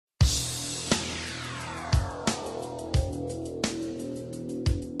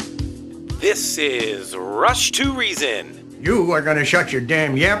This is Rush to Reason. You are going to shut your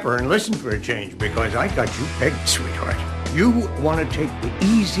damn yapper and listen for a change because I got you pegged, sweetheart. You want to take the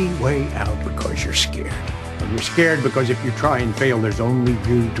easy way out because you're scared. And you're scared because if you try and fail, there's only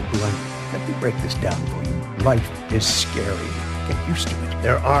you to blame. Let me break this down for you. Life is scary. Get used to it.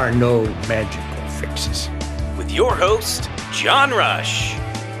 There are no magical fixes. With your host, John Rush.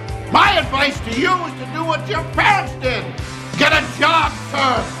 My advice to you is to do what your parents did. Get a job,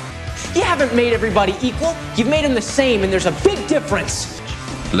 sir. You haven't made everybody equal. You've made them the same, and there's a big difference.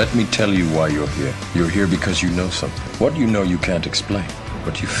 Let me tell you why you're here. You're here because you know something. What you know you can't explain,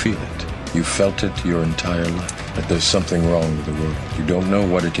 but you feel it. You felt it your entire life, that there's something wrong with the world. You don't know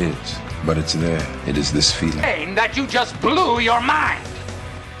what it is, but it's there. It is this feeling. That you just blew your mind.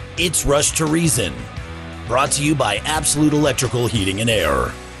 It's Rush to Reason, brought to you by Absolute Electrical Heating and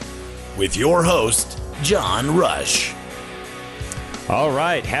Air. With your host, John Rush. All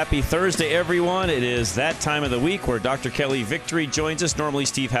right. Happy Thursday, everyone. It is that time of the week where Dr. Kelly Victory joins us. Normally,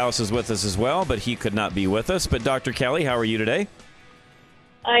 Steve House is with us as well, but he could not be with us. But Dr. Kelly, how are you today?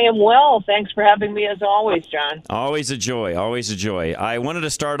 I am well. Thanks for having me as always, John. Always a joy. Always a joy. I wanted to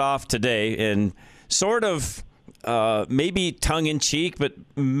start off today in sort of maybe tongue-in-cheek, but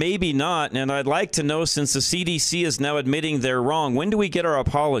maybe not. And I'd like to know, since the CDC is now admitting they're wrong, when do we get our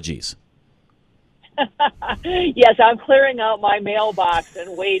apologies? Yes, I'm clearing out my mailbox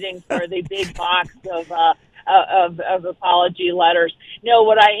and waiting for the big box of apology letters. No,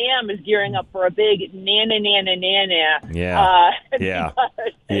 what I am is gearing up for a big nana. Yeah. That's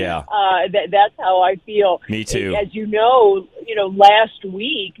how I feel. Me too. As you know, last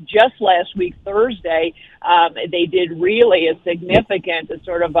week, Thursday, they did really a significant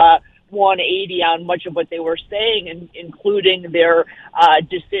sort of a 180 on much of what they were saying, including their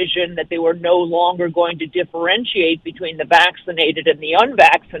decision that they were no longer going to differentiate between the vaccinated and the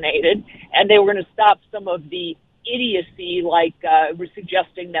unvaccinated, and they were going to stop some of the idiocy, like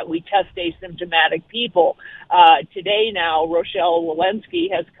suggesting that we test asymptomatic people. Today now, Rochelle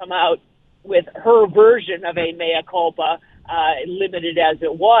Walensky has come out with her version of a mea culpa, limited as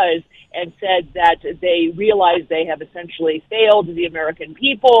it was, and said that they realize they have essentially failed the American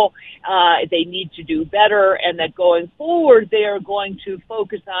people, they need to do better, and that going forward they are going to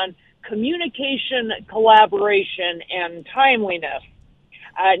focus on communication, collaboration, and timeliness.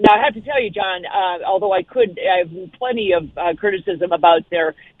 Now, I have to tell you, John, although I have plenty of criticism about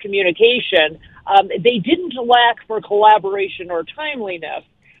their communication, they didn't lack for collaboration or timeliness.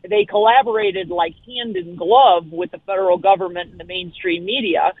 They collaborated like hand in glove with the federal government and the mainstream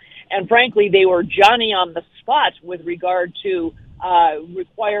media. And frankly, they were Johnny on the spot with regard to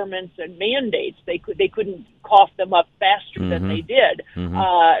requirements and mandates. They couldn't cough them up faster than they did.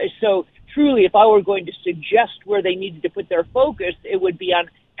 So truly, if I were going to suggest where they needed to put their focus, it would be on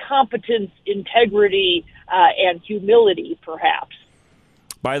competence, integrity, and humility, perhaps.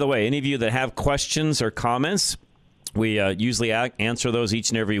 By the way, any of you that have questions or comments, we usually answer those each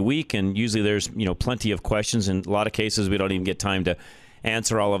and every week, and usually there's plenty of questions. In a lot of cases, we don't even get time to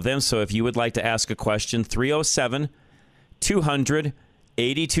answer all of them. So if you would like to ask a question,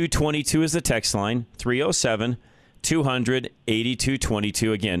 307-200-8222 is the text line.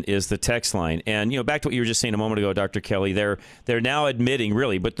 307-200-8222 again is the text line. And back to what you were just saying a moment ago, Dr. Kelly, they're now admitting,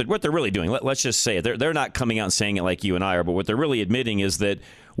 really, but what they're really doing, let's just say it, they're not coming out and saying it like you and I are, but what they're really admitting is that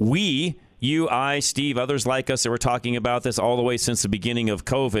you, I, Steve, others like us that were talking about this all the way since the beginning of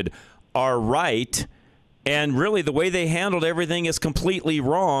COVID are right. And really, the way they handled everything is completely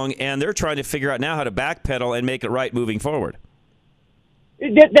wrong. And they're trying to figure out now how to backpedal and make it right moving forward.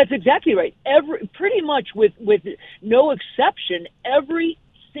 That's exactly right. Pretty much with no exception, every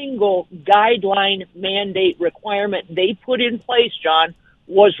single guideline, mandate, requirement they put in place, John,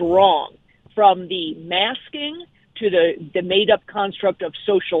 was wrong. From the masking to the made-up construct of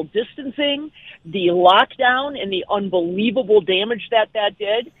social distancing, the lockdown and the unbelievable damage that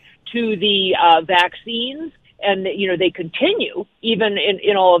did, to the vaccines. And, they continue, even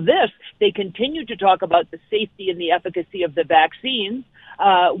in all of this, they continue to talk about the safety and the efficacy of the vaccines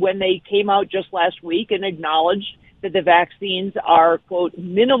when they came out just last week and acknowledged that the vaccines are, quote,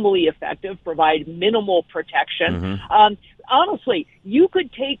 minimally effective, provide minimal protection. Honestly, you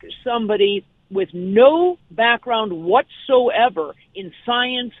could take somebody with no background whatsoever in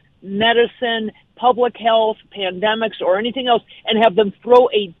science, medicine, public health, pandemics, or anything else, and have them throw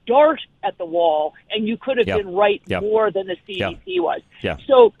a dart at the wall, and you could have been right more than the CDC was.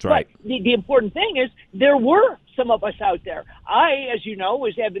 So, right. But the important thing is there were some of us out there. I, as you know,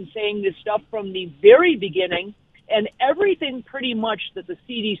 have been saying this stuff from the very beginning, And everything pretty much that the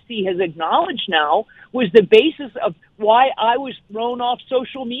CDC has acknowledged now was the basis of why I was thrown off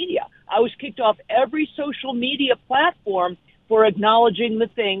social media. I was kicked off every social media platform for acknowledging the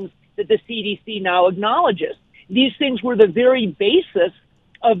things that the CDC now acknowledges. These things were the very basis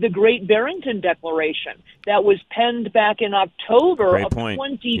of the Great Barrington Declaration that was penned back in October of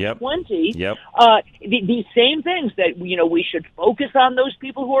 2020. Yep. These same things that, we should focus on those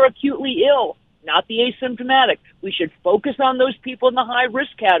people who are acutely ill, not the asymptomatic. We should focus on those people in the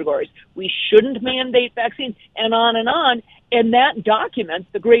high-risk categories. We shouldn't mandate vaccines, and on and on. And that document,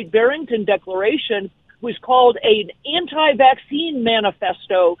 the Great Barrington Declaration, was called an anti-vaccine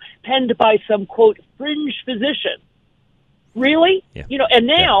manifesto penned by some, quote, fringe physician. Really? Yeah. And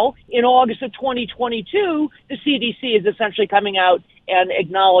now, in August of 2022, the CDC is essentially coming out and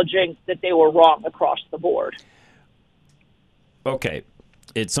acknowledging that they were wrong across the board. Okay.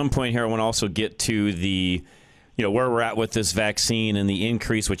 At some point here, I want to also get to the, where we're at with this vaccine and the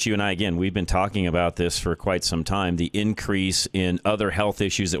increase, which you and I, again, we've been talking about this for quite some time, the increase in other health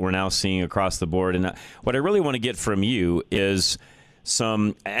issues that we're now seeing across the board. And what I really want to get from you is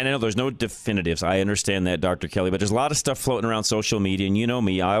and I know there's no definitives. I understand that, Dr. Kelly, but there's a lot of stuff floating around social media. And you know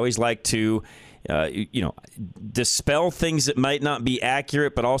me, I always like to, dispel things that might not be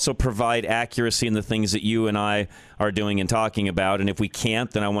accurate, but also provide accuracy in the things that you and I are doing and talking about. And if we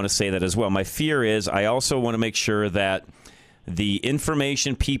can't, then I want to say that as well. My fear is I also want to make sure that the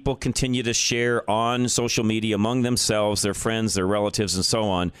information people continue to share on social media among themselves, their friends, their relatives, and so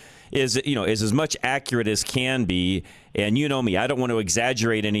on, is as much accurate as can be. And you know me, I don't want to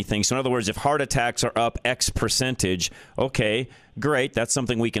exaggerate anything. So in other words, if heart attacks are up X percentage, okay, great, that's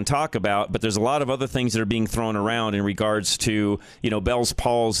something we can talk about. But there's a lot of other things that are being thrown around in regards to, Bell's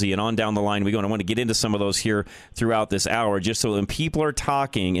palsy and on down the line we go. And I want to get into some of those here throughout this hour, just so when people are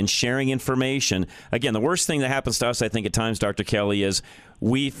talking and sharing information. Again, the worst thing that happens to us, I think, at times, Dr. Kelly, is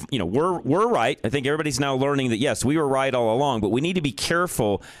we're right. I think everybody's now learning that, yes, we were right all along, but we need to be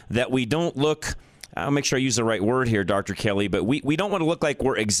careful that we don't look, I'll make sure I use the right word here, Dr. Kelly, but we don't want to look like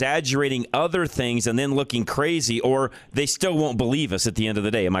we're exaggerating other things and then looking crazy, or they still won't believe us at the end of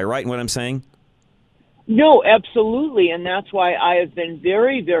the day. Am I right in what I'm saying? No, absolutely. And that's why I have been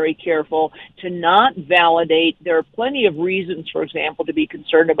very, very careful to not validate. There are plenty of reasons, for example, to be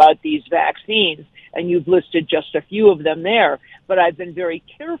concerned about these vaccines, and you've listed just a few of them there. But I've been very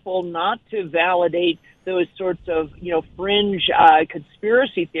careful not to validate those sorts of, fringe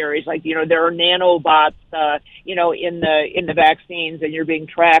conspiracy theories, like, there are nanobots, in the vaccines, and you're being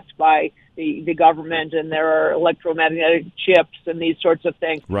tracked by the government, and there are electromagnetic chips and these sorts of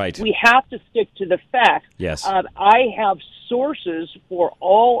things. Right. We have to stick to the facts. Yes. I have sources for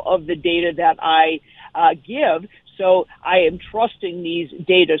all of the data that I give, so I am trusting these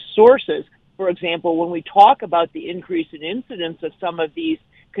data sources. For example, when we talk about the increase in incidence of some of these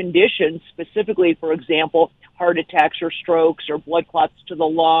conditions, specifically, for example, heart attacks or strokes or blood clots to the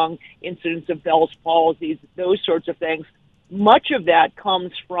lung, incidence of Bell's palsy, those sorts of things, much of that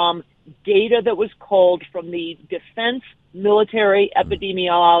comes from data that was culled from the Defense Military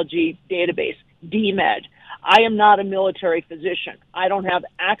Epidemiology Database, DMED. I am not a military physician. I don't have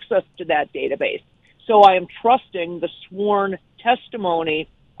access to that database. So I am trusting the sworn testimony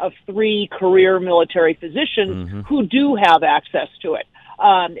of 3 career military physicians who do have access to it.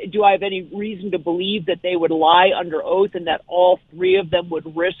 Do I have any reason to believe that they would lie under oath and that all 3 of them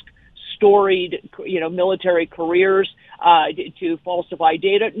would risk storied, military careers to falsify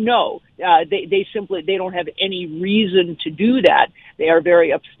data? No, they don't have any reason to do that. They are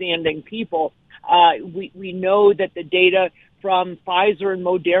very upstanding people. We know that the data from Pfizer and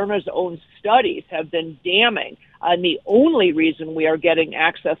Moderna's own studies have been damning. And the only reason we are getting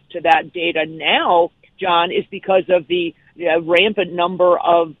access to that data now, John, is because of the rampant number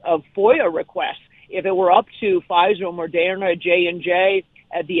of FOIA requests. If it were up to Pfizer, Moderna, J&J,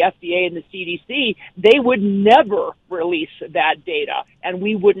 the FDA and the CDC, they would never release that data, and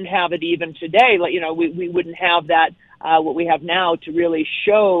we wouldn't have it even today. We wouldn't have that, what we have now, to really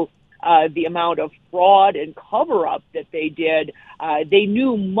show the amount of fraud and cover-up that they did. They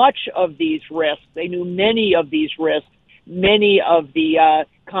knew much of these risks. They knew many of these risks, many of the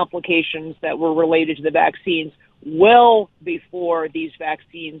complications that were related to the vaccines well before these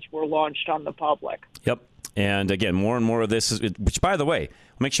vaccines were launched on the public. Yep. And again, more and more of this, which, by the way,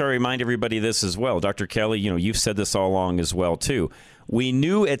 make sure I remind everybody of this as well. Dr. Kelly, you've said this all along as well, too. We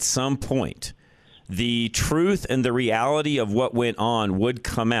knew at some point the truth and the reality of what went on would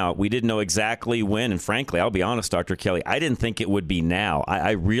come out. We didn't know exactly when, and frankly, I'll be honest, Dr. Kelly, I didn't think it would be now.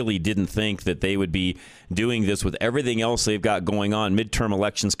 I really didn't think that they would be doing this with everything else they've got going on, midterm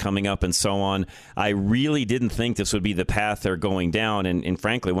elections coming up and so on. I really didn't think this would be the path they're going down, and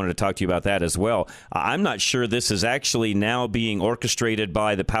frankly, I wanted to talk to you about that as well. I'm not sure this is actually now being orchestrated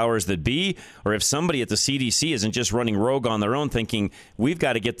by the powers that be, or if somebody at the CDC isn't just running rogue on their own thinking, we've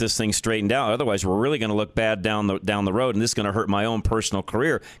got to get this thing straightened out, otherwise we're really going to look bad down the road, and this is going to hurt my own personal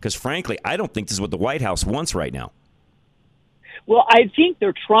career, because frankly, I don't think this is what the White House wants right now. Well, I think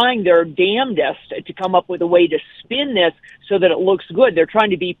they're trying their damnedest to come up with a way to spin this so that it looks good. They're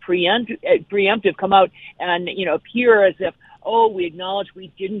trying to be preemptive, come out and, appear as if, we acknowledge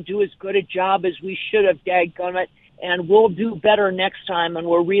we didn't do as good a job as we should have, dadgummit, and we'll do better next time, and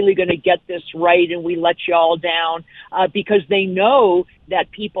we're really going to get this right, and we let you all down, because they know that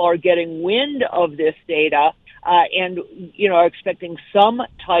people are getting wind of this data, and, are expecting some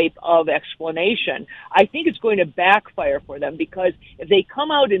type of explanation. I think it's going to backfire for them, because if they come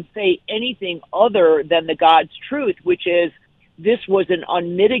out and say anything other than the God's truth, which is this was an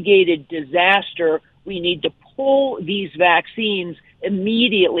unmitigated disaster, we need to pull these vaccines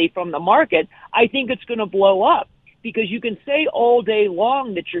immediately from the market, I think it's going to blow up. Because you can say all day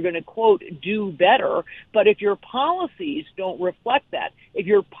long that you're going to, quote, do better, but if your policies don't reflect that, if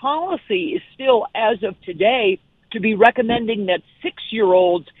your policy is still, as of today, to be recommending that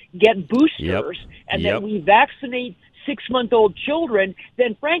 6-year-olds get boosters and that we vaccinate 6-month-old children,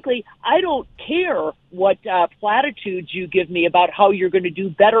 then frankly, I don't care what platitudes you give me about how you're going to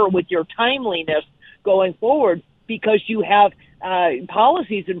do better with your timeliness going forward, because you have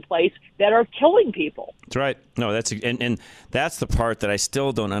policies in place that are killing people. That's right. No, and that's the part that I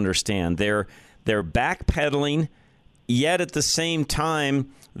still don't understand. They're backpedaling, yet at the same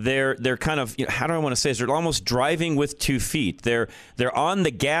time they're kind of, how do I want to say this? They're almost driving with 2 feet. They're on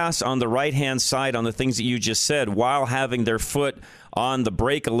the gas on the right-hand side on the things that you just said, while having their foot on the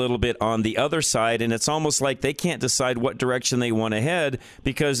brake a little bit on the other side, and it's almost like they can't decide what direction they want to head,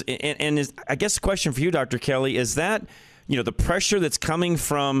 because I guess the question for you, Dr. Kelly, is that the pressure that's coming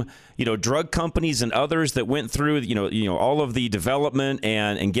from, drug companies and others that went through, all of the development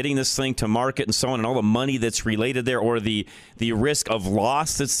and getting this thing to market and so on, and all the money that's related there, or the risk of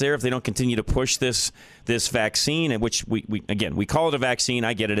loss that's there if they don't continue to push this vaccine, which we call it a vaccine.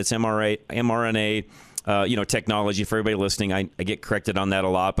 I get it. It's mRNA. Technology. For everybody listening, I get corrected on that a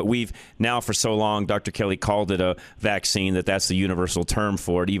lot, but we've now for so long, Dr. Kelly called it a vaccine, that's the universal term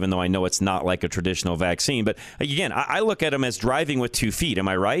for it, even though I know it's not like a traditional vaccine. But again, I look at them as driving with 2 feet. Am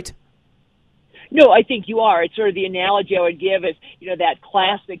I right? No, I think you are. It's sort of the analogy I would give is, that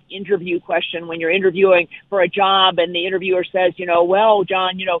classic interview question when you're interviewing for a job and the interviewer says, well,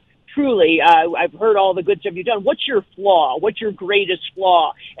 John, truly, I've heard all the good stuff you've done. What's your flaw? What's your greatest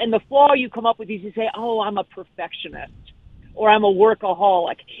flaw? And the flaw you come up with is you say, I'm a perfectionist, or I'm a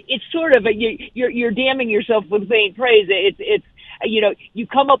workaholic. It's sort of you're damning yourself with vain praise. It's you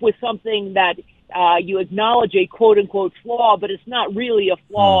come up with something that you acknowledge a quote-unquote flaw, but it's not really a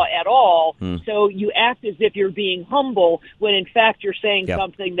flaw at all. So you act as if you're being humble when, in fact, you're saying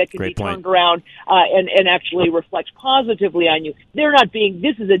something that can be turned around and actually reflects positively on you. They're not being –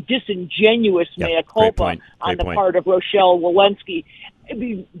 this is a disingenuous mea culpa on the part of Rochelle Walensky.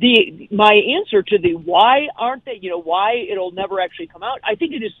 My answer to the why aren't they – why it'll never actually come out, I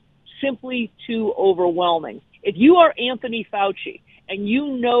think it is simply too overwhelming. If you are Anthony Fauci and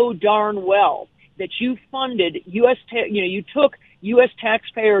you know darn well that you funded you took U.S.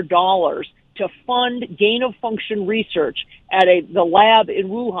 taxpayer dollars to fund gain-of-function research at the lab in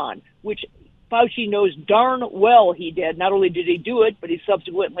Wuhan, which Fauci knows darn well he did. Not only did he do it, but he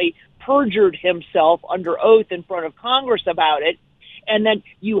subsequently perjured himself under oath in front of Congress about it. And then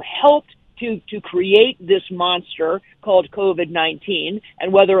you helped to create this monster called COVID-19,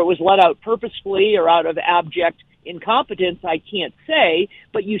 and whether it was let out purposefully or out of abject incompetence, I can't say,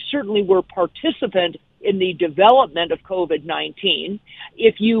 but you certainly were participant in the development of COVID-19.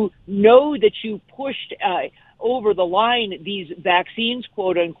 If you know that you pushed over the line these vaccines,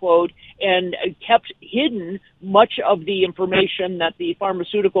 quote unquote, and kept hidden much of the information that the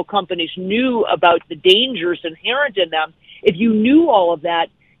pharmaceutical companies knew about the dangers inherent in them, if you knew all of that,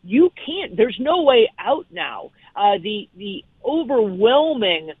 you can't, there's no way out now. The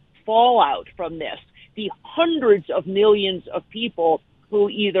overwhelming fallout from this, the hundreds of millions of people who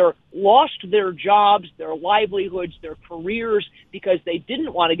either lost their jobs, their livelihoods, their careers because they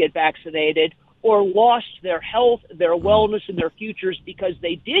didn't want to get vaccinated, or lost their health, their wellness, and their futures because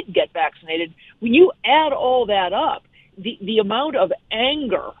they did get vaccinated. When you add all that up, the amount of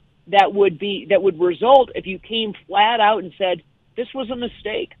anger that would result if you came flat out and said, this was a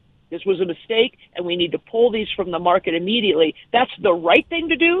mistake. This was a mistake, and we need to pull these from the market immediately. That's the right thing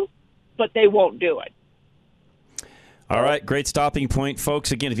to do, but they won't do it. All right, great stopping point,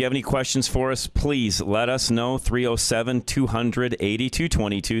 folks. Again, if you have any questions for us, please let us know.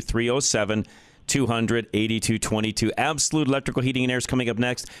 307-200-8222, 307-200-8222. Absolute Electrical Heating and Air is coming up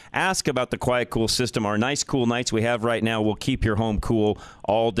next. Ask about the Quiet Cool system. Our nice, cool nights we have right now will keep your home cool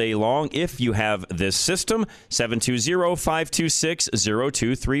all day long if you have this system.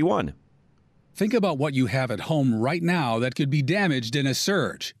 720-526-0231. Think about what you have at home right now that could be damaged in a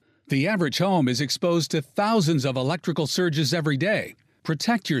surge. The average home is exposed to thousands of electrical surges every day.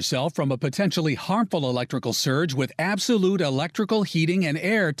 Protect yourself from a potentially harmful electrical surge with Absolute Electrical Heating and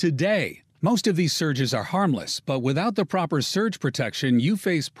Air today. Most of these surges are harmless, but without the proper surge protection, you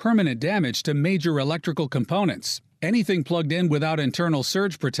face permanent damage to major electrical components. Anything plugged in without internal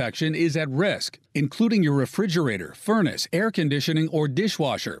surge protection is at risk, including your refrigerator, furnace, air conditioning, or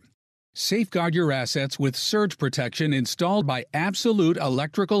dishwasher. Safeguard your assets with surge protection installed by Absolute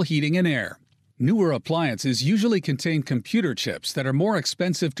Electrical Heating and Air. Newer appliances usually contain computer chips that are more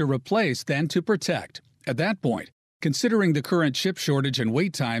expensive to replace than to protect. At that point, considering the current chip shortage and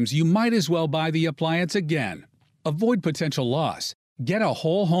wait times, you might as well buy the appliance again. Avoid potential loss. Get a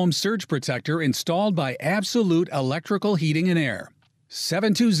whole home surge protector installed by Absolute Electrical Heating and Air.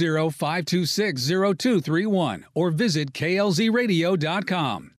 720-526-0231 or visit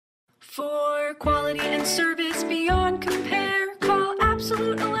klzradio.com. For quality and service beyond compare, call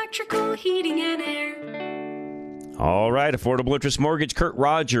Absolute Electrical Heating and Air. All right, Affordable Interest Mortgage. Kurt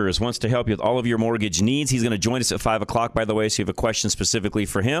Rogers wants to help you with all of your mortgage needs. He's going to join us at 5 o'clock, by the way, so if you have a question specifically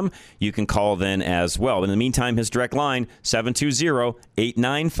for him, you can call then as well. In the meantime, his direct line,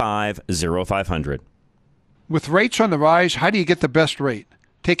 720-895-0500. With rates on the rise, how do you get the best rate?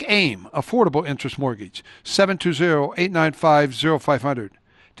 Take AIM, Affordable Interest Mortgage, 720-895-0500.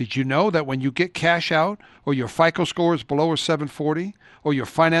 Did you know that when you get cash out, or your FICO score is below a 740, or you're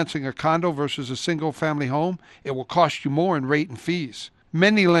financing a condo versus a single-family home, it will cost you more in rate and fees?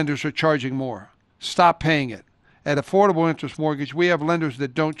 Many lenders are charging more. Stop paying it. At Affordable Interest Mortgage, we have lenders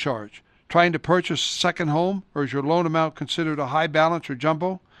that don't charge. Trying to purchase a second home, or is your loan amount considered a high balance or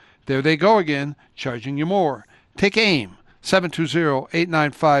jumbo? There they go again, charging you more. Take AIM,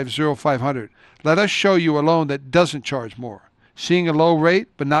 720-895-0500. Let us show you a loan that doesn't charge more. Seeing a low rate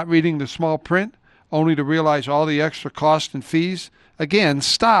but not reading the small print, only to realize all the extra costs and fees? Again,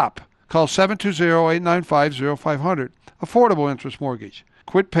 stop. Call 720-895-0500. Affordable Interest Mortgage.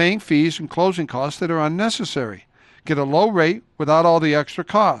 Quit paying fees and closing costs that are unnecessary. Get a low rate without all the extra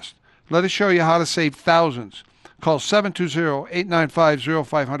cost. Let us show you how to save thousands. Call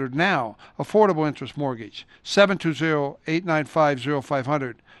 720-895-0500 now. Affordable Interest Mortgage.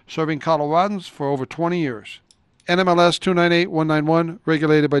 720-895-0500. Serving Coloradans for over 20 years. NMLS 298191,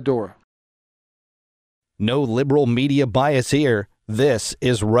 regulated by DORA. No liberal media bias here. This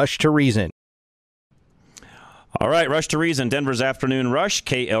is Rush to Reason. All right, Rush to Reason, Denver's Afternoon Rush,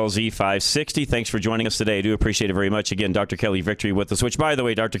 KLZ 560. Thanks for joining us today. I do appreciate it very much. Again, Dr. Kelly Victory with us, which, by the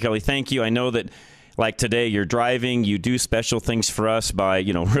way, Dr. Kelly, thank you. I know that, like today, you're driving. You do special things for us by,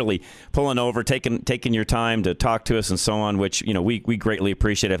 really pulling over, taking your time to talk to us and so on, which, we greatly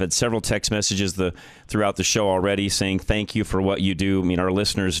appreciate. I've had several text messages throughout the show already saying thank you for what you do. I mean, our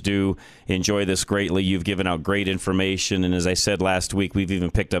listeners do enjoy this greatly. You've given out great information. And as I said last week, we've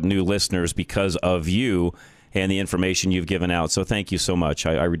even picked up new listeners because of you and the information you've given out. So thank you so much.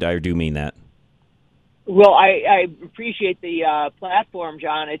 I do mean that. Well, I appreciate the platform,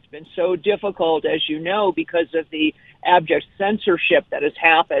 John. It's been so difficult, as you know, because of the abject censorship that has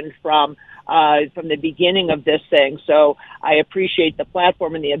happened from the beginning of this thing. So I appreciate the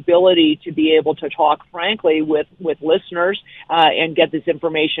platform and the ability to be able to talk frankly with listeners and get this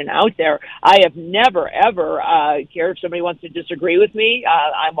information out there. I have never, ever cared if somebody wants to disagree with me.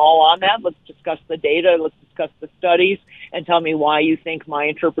 I'm all on that. Let's discuss the data. Let's discuss the studies and tell me why you think my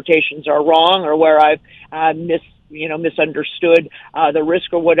interpretations are wrong or where I've misunderstood the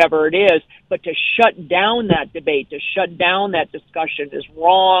risk or whatever it is. But to shut down that debate, to shut down that discussion is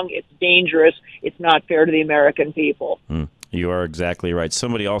wrong. It's dangerous. It's not fair to the American people. You are exactly right.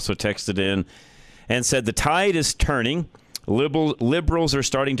 Somebody also texted in and said the tide is turning. Liberals are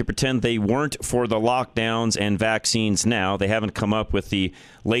starting to pretend they weren't for the lockdowns and vaccines now. They haven't come up with the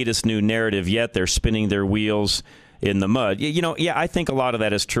latest new narrative yet. They're spinning their wheels in the mud. I think a lot of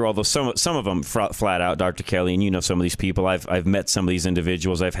that is true, although some of them flat out, Dr. Kelly, and you know some of these people. I've met some of these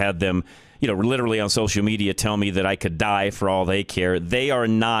individuals. I've had them, literally on social media tell me that I could die for all they care. They are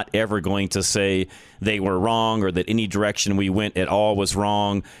not ever going to say they were wrong or that any direction we went at all was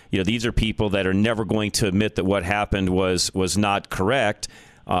wrong. These are people that are never going to admit that what happened was not correct.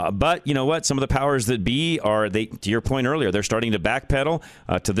 But you know what? Some of the powers that be to your point earlier, they're starting to backpedal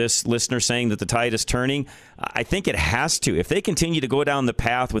to this listener saying that the tide is turning. I think it has to. If they continue to go down the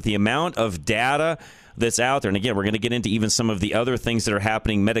path with the amount of data that's out there, and again, we're going to get into even some of the other things that are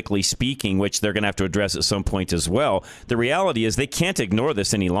happening medically speaking, which they're going to have to address at some point as well. The reality is they can't ignore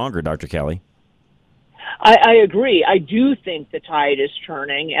this any longer, Dr. Kelly. I agree. I do think the tide is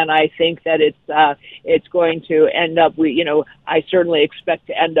turning, and I think that it's going to end up. I certainly expect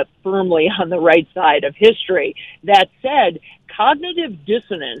to end up firmly on the right side of history. That said, cognitive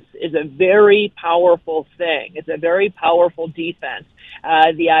dissonance is a very powerful thing. It's a very powerful defense.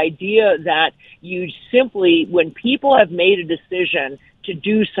 The idea that you simply, when people have made a decision to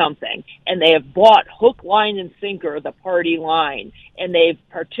do something and they have bought hook, line, and sinker the party line, and they've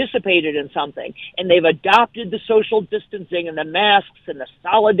participated in something, and they've adopted the social distancing and the masks and the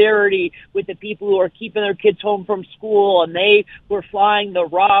solidarity with the people who are keeping their kids home from school, and they were flying the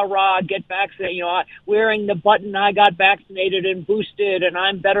rah-rah, get vaccinated, wearing the button, I got vaccinated and boosted, and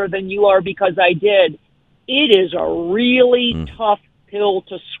I'm better than you are because I did. It is a really tough pill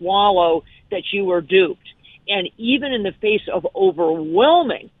to swallow that you were duped. And even in the face of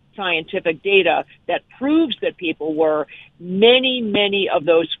overwhelming scientific data that proves that people were, many of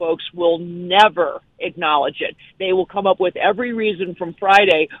those folks will never acknowledge it. They will come up with every reason from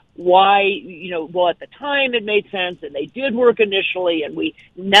Friday why, at the time it made sense and they did work initially, and we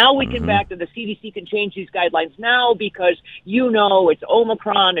can back to the CDC can change these guidelines now because it's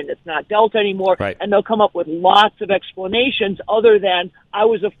Omicron and it's not Delta anymore. Right. And they'll come up with lots of explanations other than I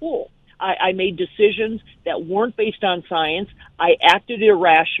was a fool. I made decisions that weren't based on science. I acted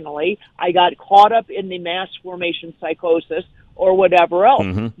irrationally. I got caught up in the mass formation psychosis or whatever else.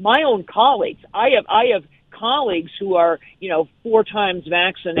 My own colleagues, I have colleagues who are, 4 times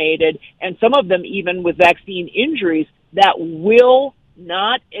vaccinated, and some of them even with vaccine injuries, that will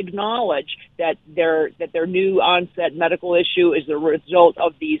not acknowledge that their new onset medical issue is the result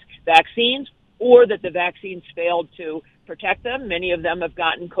of these vaccines, or that the vaccines failed to protect them. Many of them have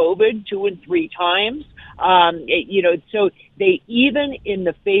gotten COVID 2 and 3 times. So they, even in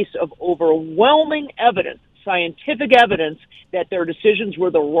the face of overwhelming evidence, scientific evidence that their decisions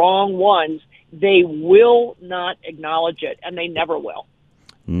were the wrong ones, they will not acknowledge it, and they never will.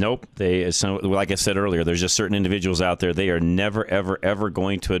 Nope. Like I said earlier, there's just certain individuals out there, they are never, ever, ever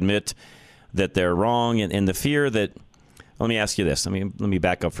going to admit that they're wrong. And the fear that, let me ask you this. Let me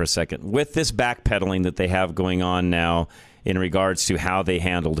back up for a second. With this backpedaling that they have going on now in regards to how they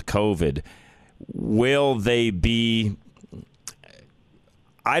handled COVID, will they be...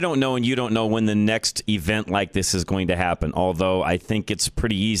 I don't know, and you don't know when the next event like this is going to happen, although I think it's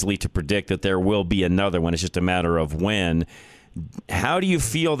pretty easily to predict that there will be another one. It's just a matter of when. How do you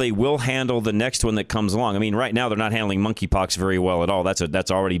feel they will handle the next one that comes along? I mean, right now they're not handling monkeypox very well at all.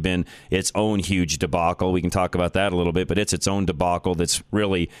 That's already been its own huge debacle. We can talk about that a little bit, but it's its own debacle that's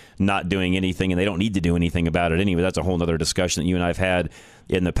really not doing anything, and they don't need to do anything about it anyway. That's a whole other discussion that you and I have had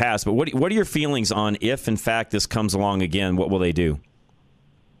in the past. But what are your feelings on if, in fact, this comes along again, what will they do?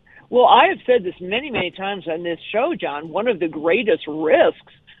 Well, I have said this many times on this show, John. One of the greatest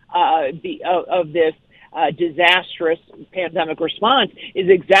risks of this disastrous pandemic response is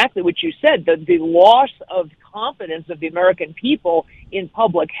exactly what you said, the loss of confidence of the American people in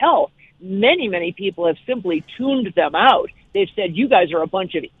public health. Many people have simply tuned them out. They've said, you guys are a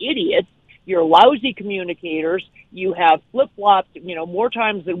bunch of idiots. You're lousy communicators. You have flip-flopped, more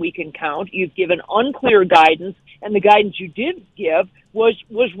times than we can count. You've given unclear guidance, and the guidance you did give was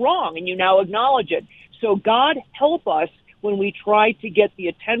wrong, and you now acknowledge it. So God help us when we try to get the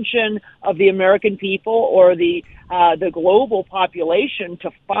attention of the American people or the global population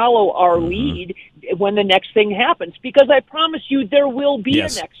to follow our lead when the next thing happens. Because I promise you there will be a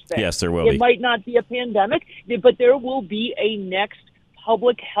next thing. Yes, there will be. It might not be a pandemic, but there will be a next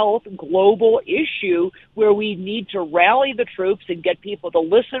public health global issue where we need to rally the troops and get people to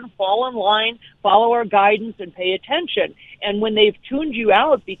listen, fall in line, follow our guidance, and pay attention. And when they've tuned you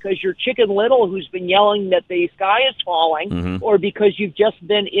out because you're Chicken Little who's been yelling that the sky is falling, or because you've just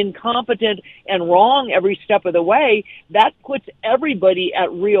been incompetent and wrong every step of the way, that puts everybody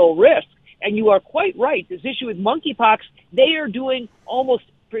at real risk. And you are quite right. This issue with monkeypox, they are doing almost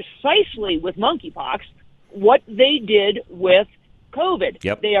precisely with monkeypox what they did with COVID.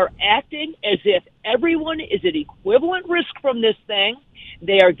 Yep. They are acting as if everyone is at equivalent risk from this thing.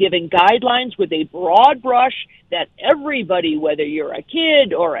 They are giving guidelines with a broad brush that everybody, whether you're a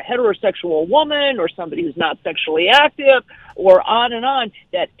kid or a heterosexual woman or somebody who's not sexually active or on,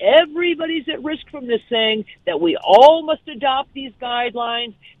 that everybody's at risk from this thing, that we all must adopt these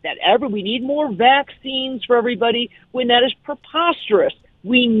guidelines, that we need more vaccines for everybody, when that is preposterous.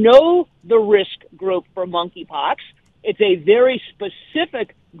 We know the risk group for monkeypox. It's a very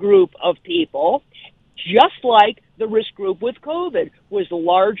specific group of people, just like the risk group with COVID was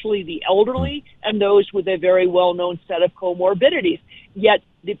largely the elderly and those with a very well-known set of comorbidities. Yet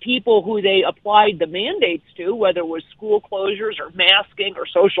the people who they applied the mandates to, whether it was school closures or masking or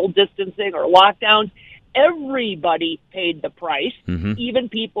social distancing or lockdowns, everybody paid the price, even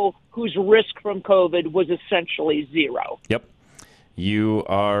people whose risk from COVID was essentially zero. Yep. You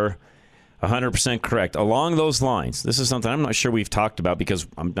are 100% correct. Along those lines, this is something I'm not sure we've talked about because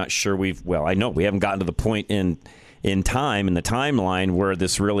I'm not sure I know we haven't gotten to the point in time, in the timeline, where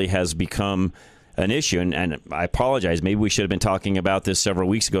this really has become an issue. And I apologize. Maybe we should have been talking about this several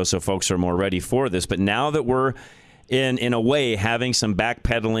weeks ago so folks are more ready for this. But now that we're in a way having some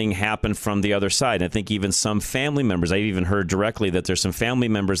backpedaling happen from the other side, I think even some family members, I've even heard directly that there's some family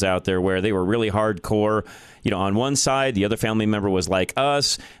members out there where they were really hardcore, on one side. The other family member was like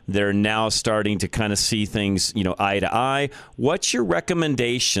us. They're now starting to kind of see things, eye to eye. What's your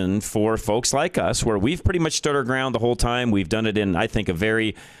recommendation for folks like us, where we've pretty much stood our ground the whole time? We've done it in, I think, a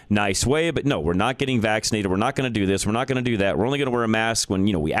very nice way. But no, we're not getting vaccinated. We're not going to do this. We're not going to do that. We're only going to wear a mask when,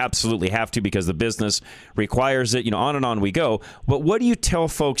 we absolutely have to because the business requires it. On and on we go. But what do you tell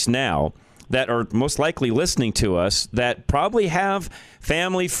folks now that are most likely listening to us that probably have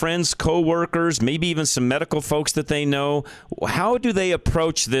family, friends, coworkers, maybe even some medical folks that they know? How do they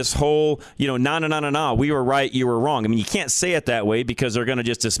approach this whole, no, we were right, you were wrong? I mean, you can't say it that way because they're going to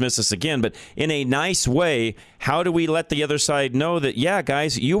just dismiss us again. But in a nice way, how do we let the other side know that, yeah,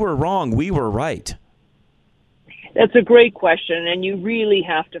 guys, you were wrong, we were right? That's a great question, and you really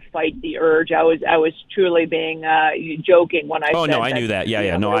have to fight the urge. I was truly being joking when I said. Oh no, I knew that.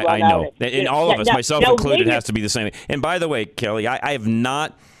 Yeah. No, I know. And all of us, myself included, has to be the same. And by the way, Kelly, I have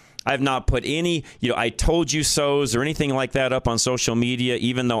not put any, I told you so's or anything like that up on social media,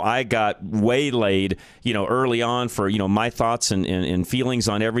 even though I got waylaid, early on for, my thoughts and feelings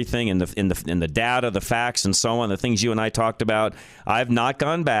on everything and the data, the facts and so on, the things you and I talked about. I've not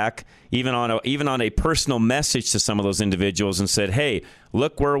gone back even on a personal message to some of those individuals and said, hey,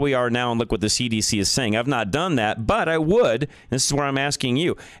 look where we are now and look what the CDC is saying. I've not done that, but I would. This is where I'm asking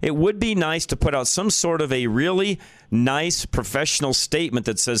you. It would be nice to put out some sort of a really nice professional statement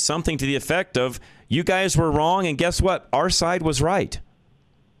that says something to the effect of, you guys were wrong, and guess what? Our side was right.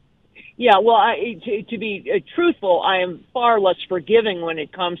 Yeah, well, to be truthful, I am far less forgiving when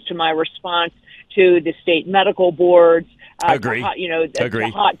it comes to my response to the state medical boards. Agree. Agree.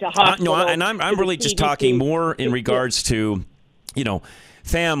 No, and I'm really just talking more in regards to,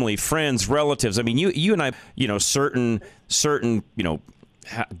 family, friends, relatives. I mean, you and I, certain,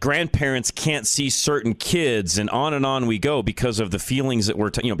 grandparents can't see certain kids, and on we go because of the feelings that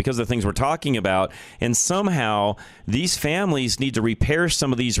because of the things we're talking about. And somehow these families need to repair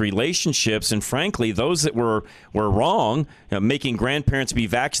some of these relationships. And frankly, those that were wrong, making grandparents be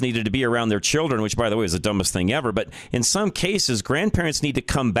vaccinated to be around their children, which by the way is the dumbest thing ever. But in some cases, grandparents need to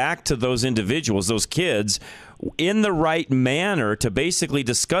come back to those individuals, those kids, in the right manner to basically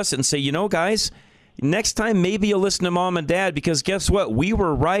discuss it and say, guys, next time, maybe you'll listen to mom and dad because guess what? We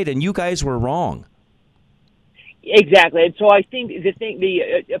were right and you guys were wrong. Exactly. And so I think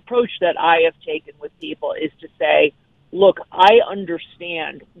the approach that I have taken with people is to say, look, I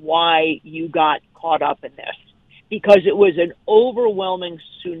understand why you got caught up in this because it was an overwhelming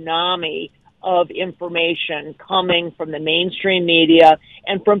tsunami of information coming from the mainstream media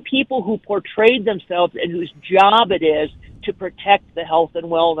and from people who portrayed themselves and whose job it is to protect the health and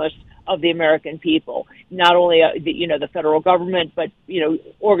wellness of the American people, not only the federal government, but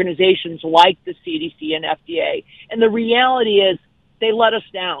organizations like the CDC and FDA. And the reality is, they let us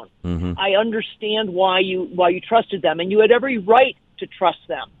down. Mm-hmm. I understand why you trusted them, and you had every right to trust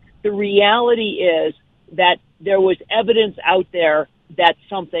them. The reality is that there was evidence out there that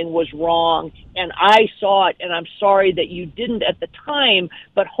something was wrong, and I saw it, and I'm sorry that you didn't at the time,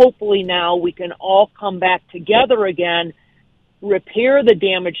 but hopefully now we can all come back together again, repair the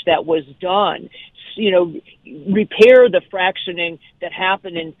damage that was done, repair the fractioning that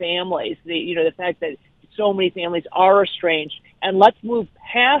happened in families, the fact that so many families are estranged, and let's move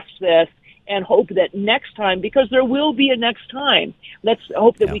past this and hope that next time, because there will be a next time, let's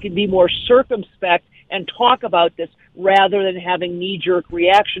hope that we can be more circumspect and talk about this rather than having knee-jerk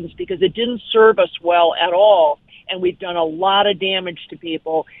reactions, because it didn't serve us well at all. And we've done a lot of damage to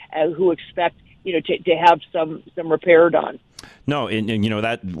people who expect, to have some repair done. No, and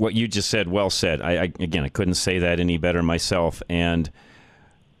that what you just said, well said. I couldn't say that any better myself. And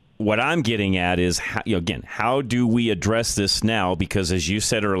what I'm getting at is, how do we address this now? Because as you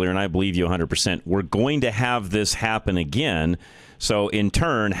said earlier, and I believe you 100%, we're going to have this happen again. So in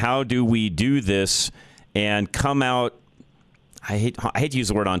turn, how do we do this and come out? I hate to use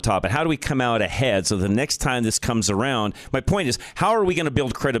the word on top, but how do we come out ahead so the next time this comes around? My point is, how are we going to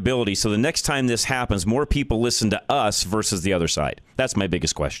build credibility so the next time this happens, more people listen to us versus the other side? That's my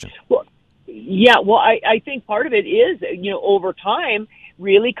biggest question. Well, yeah, I think part of it is, over time,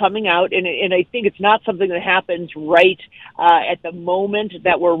 really coming out, and I think it's not something that happens right at the moment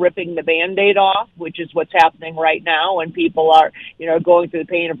that we're ripping the Band-Aid off, which is what's happening right now, and people are, going through the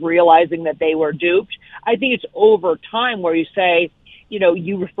pain of realizing that they were duped. I think it's over time where you say,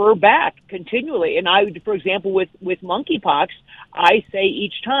 you refer back continually. And I would, for example, with monkeypox, I say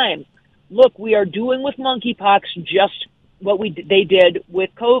each time, look, we are doing with monkeypox just what they did with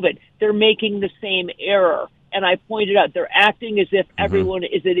COVID. They're making the same error. And I pointed out, they're acting as if everyone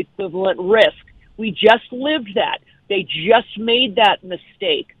is at equivalent risk. We just lived that. They just made that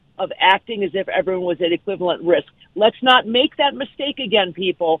mistake of acting as if everyone was at equivalent risk. Let's not make that mistake again,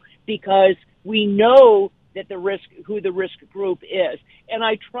 people, because we know that who the risk group is. And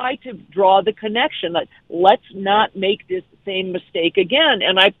I try to draw the connection that let's not make this same mistake again.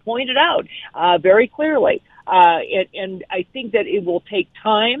 And I pointed out very clearly, and I think that it will take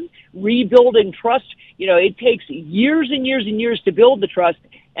time rebuilding trust. It takes years and years and years to build the trust,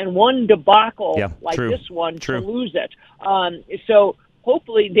 and one debacle this one to lose it. So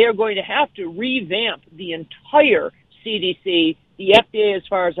hopefully they're going to have to revamp the entire CDC. The FDA, as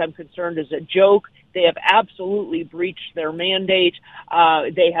far as I'm concerned, is a joke. They have absolutely breached their mandate.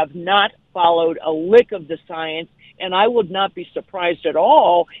 They have not followed a lick of the science. And I would not be surprised at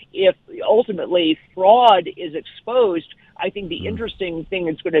all if ultimately fraud is exposed. I think the interesting thing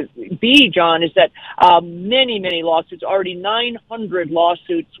it's going to be, John, is that many, many lawsuits, already 900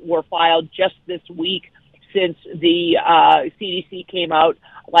 lawsuits were filed just this week since the CDC came out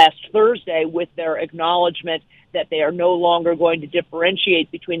last Thursday with their acknowledgement that they are no longer going to differentiate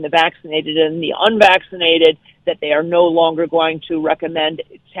between the vaccinated and the unvaccinated, that they are no longer going to recommend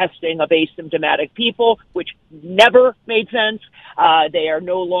testing of asymptomatic people, which never made sense. They are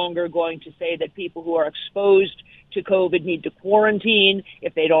no longer going to say that people who are exposed to COVID need to quarantine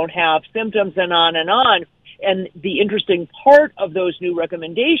if they don't have symptoms, and on and on. And the interesting part of those new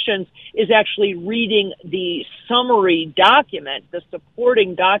recommendations is actually reading the summary document, the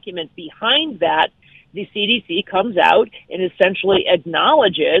supporting document behind that. The CDC comes out and essentially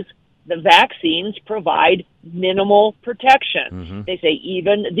acknowledges the vaccines provide minimal protection. They say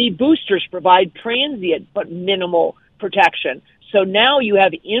even the boosters provide transient but minimal protection. So now you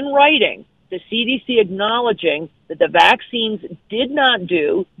have in writing the CDC acknowledging that the vaccines do not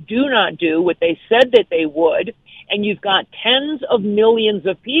do what they said that they would, and you've got tens of millions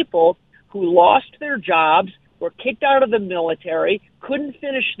of people who lost their jobs, were kicked out of the military, couldn't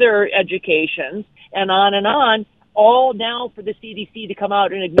finish their educations, and on, all now for the CDC to come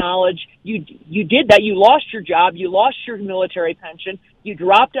out and acknowledge you did that, you lost your job, you lost your military pension, you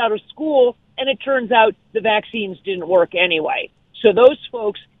dropped out of school, and it turns out the vaccines didn't work anyway. So those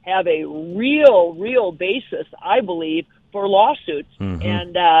folks have a real basis, I believe, for lawsuits.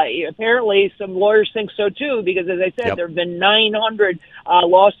 And apparently some lawyers think so too, because as I said, there have been 900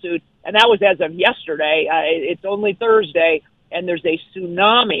 lawsuits, and that was as of yesterday. It's only Thursday, and there's a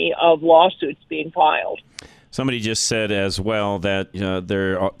tsunami of lawsuits being filed. Somebody just said as well that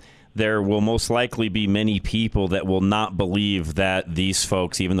there will most likely be many people that will not believe that these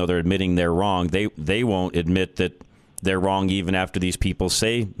folks, even though they're admitting they're wrong, they won't admit that they're wrong even after these people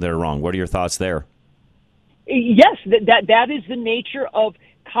say they're wrong. What are your thoughts there? Yes, that is the nature of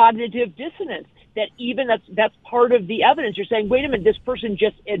cognitive dissonance. That even that's part of the evidence. You're saying, wait a minute, this person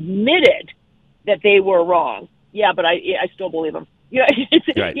just admitted that they were wrong. Yeah, but I still believe them. It's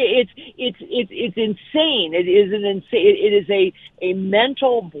insane. It is a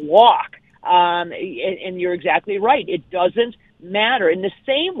mental block. And you're exactly right. It doesn't matter. In the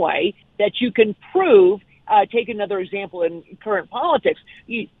same way that you can prove. Take another example in current politics.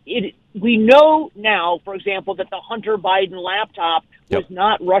 We know now, for example, that the Hunter Biden laptop was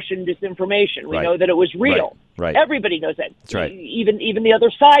not Russian disinformation. We know that it was real. Right. Everybody knows that. That's right. Even the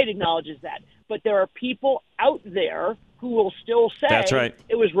other side acknowledges that. But there are people out there who will still say That's right.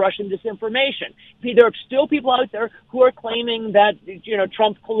 it was Russian disinformation. There are still people out there who are claiming that,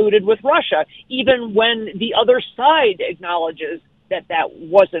 Trump colluded with Russia, even when the other side acknowledges that that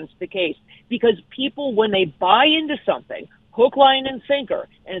wasn't the case. Because people, when they buy into something, hook, line, and sinker,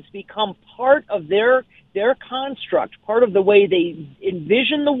 and it's become part of their construct, part of the way they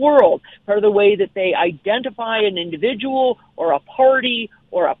envision the world, part of the way that they identify an individual or a party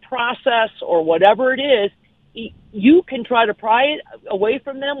or a process or whatever it is, you can try to pry it away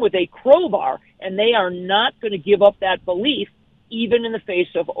from them with a crowbar, and they are not going to give up that belief, even in the face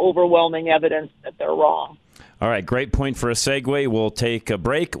of overwhelming evidence that they're wrong. All right, great point for a segue. We'll take a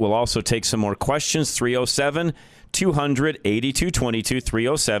break. We'll also take some more questions.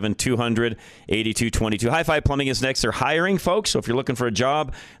 307-200-8222, 307-200-8222. High Five Plumbing is next. They're hiring folks, so if you're looking for a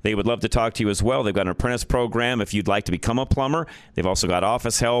job, they would love to talk to you as well. They've got an apprentice program if you'd like to become a plumber. They've also got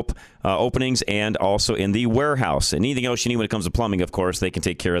office help openings and also in the warehouse. Anything else you need when it comes to plumbing, of course, they can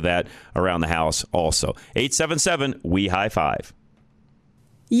take care of that around the house also. 877-WE-HIGH-FIVE.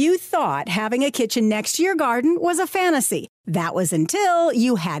 You thought having a kitchen next to your garden was a fantasy. That was until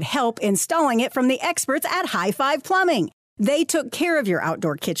you had help installing it from the experts at High Five Plumbing. They took care of your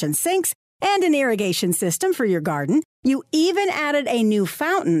outdoor kitchen sinks and an irrigation system for your garden. You even added a new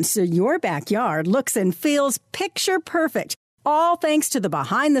fountain so your backyard looks and feels picture perfect. All thanks to the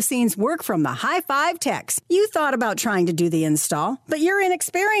behind-the-scenes work from the High Five techs. You thought about trying to do the install, but you're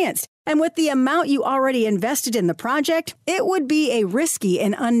inexperienced. And with the amount you already invested in the project, it would be a risky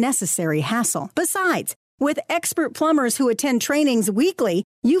and unnecessary hassle. Besides, with expert plumbers who attend trainings weekly,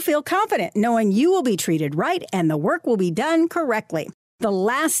 you feel confident knowing you will be treated right and the work will be done correctly. The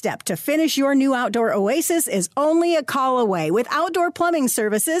last step to finish your new outdoor oasis is only a call away with outdoor plumbing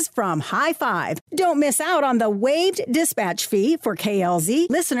services from High Five. Don't miss out on the waived dispatch fee for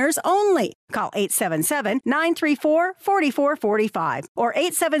KLZ listeners only. Call 877-934-4445 or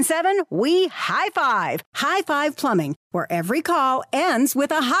 877-WE-HIGH-FIVE. High Five Plumbing, where every call ends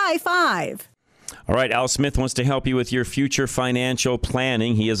with a high five. All right, Al Smith wants to help you with your future financial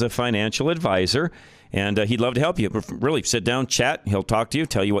planning. He is a financial advisor. And he'd love to help you. Really, sit down, chat. He'll talk to you,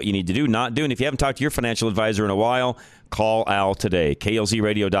 tell you what you need to do, not do. And if you haven't talked to your financial advisor in a while, call Al today.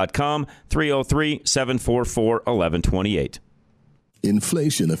 KLZradio.com, 303-744-1128.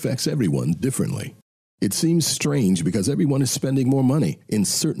 Inflation affects everyone differently. It seems strange because everyone is spending more money in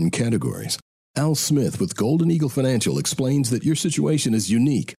certain categories. Al Smith with Golden Eagle Financial explains that your situation is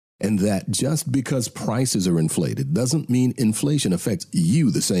unique and that just because prices are inflated doesn't mean inflation affects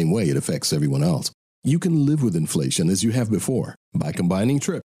you the same way it affects everyone else. You can live with inflation as you have before by combining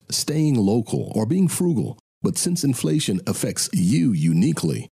trips, staying local, or being frugal. But since inflation affects you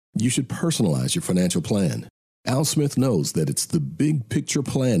uniquely, you should personalize your financial plan. Al Smith knows that it's the big picture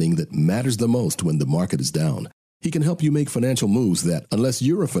planning that matters the most when the market is down. He can help you make financial moves that, unless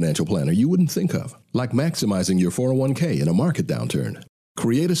you're a financial planner, you wouldn't think of, like maximizing your 401k in a market downturn.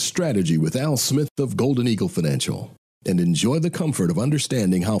 Create a strategy with Al Smith of Golden Eagle Financial and enjoy the comfort of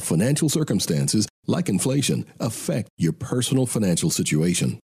understanding how financial circumstances, like inflation, affect your personal financial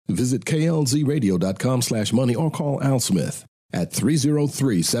situation. Visit klzradio.com/money or call Al Smith at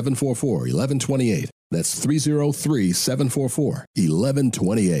 303-744-1128. That's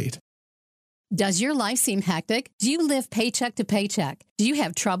 303-744-1128. Does your life seem hectic? Do you live paycheck to paycheck? Do you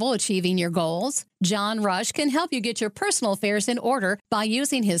have trouble achieving your goals? John Rush can help you get your personal affairs in order by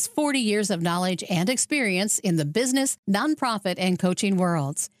using his 40 years of knowledge and experience in the business, nonprofit, and coaching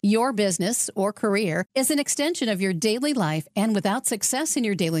worlds. Your business or career is an extension of your daily life, and without success in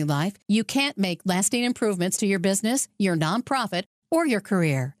your daily life, you can't make lasting improvements to your business, your nonprofit, or your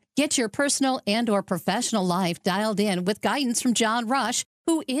career. Get your personal and or professional life dialed in with guidance from John Rush,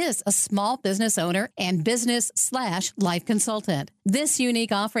 who is a small business owner and business/life consultant. This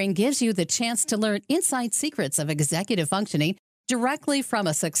unique offering gives you the chance to learn inside secrets of executive functioning directly from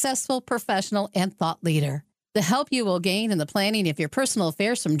a successful professional and thought leader. The help you will gain in the planning of your personal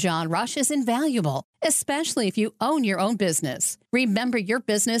affairs from John Rush is invaluable, especially if you own your own business. Remember, your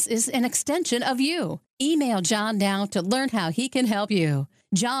business is an extension of you. Email John now to learn how he can help you.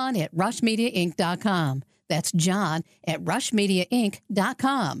 John at rushmediainc.com. That's John at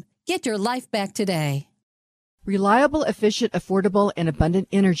rushmediainc.com. Get your life back today. Reliable, efficient, affordable, and abundant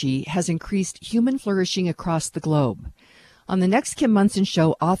energy has increased human flourishing across the globe. On the next Kim Munson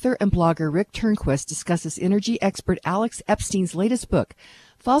Show, author and blogger Rick Turnquist discusses energy expert Alex Epstein's latest book,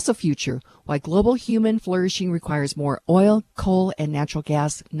 Fossil Future, Why Global Human Flourishing Requires More Oil, Coal, and Natural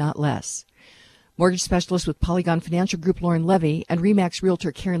Gas, Not Less. Mortgage specialist with Polygon Financial Group Lauren Levy and RE/MAX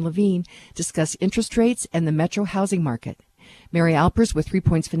realtor Karen Levine discuss interest rates and the metro housing market. Mary Alpers with 3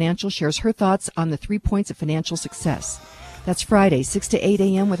 Points Financial shares her thoughts on the 3 points of financial success. That's Friday, 6 to 8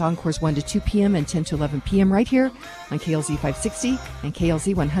 a.m. with encores 1 to 2 p.m. and 10 to 11 p.m. right here on KLZ 560 and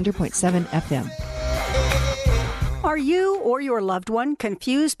KLZ 100.7 FM. Are you or your loved one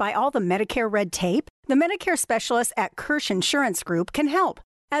confused by all the Medicare red tape? The Medicare specialists at Kirsch Insurance Group can help.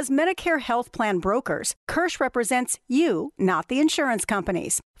 As Medicare health plan brokers, Kirsch represents you, not the insurance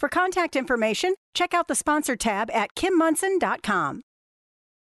companies. For contact information, check out the sponsor tab at KimMunson.com.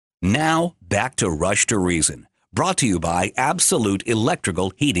 Now, back to Rush to Reason, brought to you by Absolute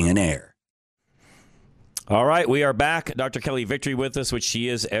Electrical Heating and Air. All right, we are back. Dr. Kelly Victory with us, which she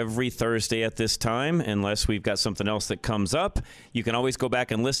is every Thursday at this time, unless we've got something else that comes up. You can always go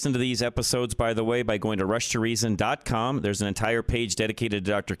back and listen to these episodes, by the way, by going to rushtoreason.com. There's an entire page dedicated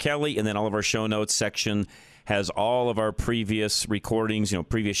to Dr. Kelly, and then all of our show notes section has all of our previous recordings.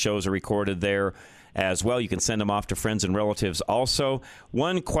 Previous shows are recorded there as well. You can send them off to friends and relatives also.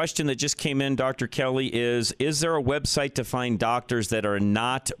 One question that just came in, Dr. Kelly, is there a website to find doctors that are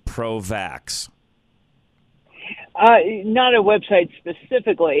not pro-vax? Not a website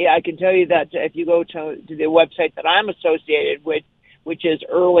specifically. I can tell you that if you go to the website that I'm associated with, which is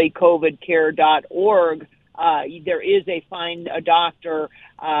earlycovidcare.org, there is a Find a Doctor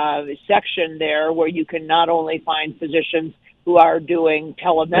section there where you can not only find physicians who are doing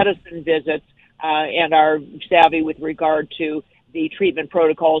telemedicine visits and are savvy with regard to the treatment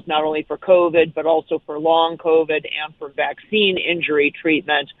protocols, not only for COVID, but also for long COVID and for vaccine injury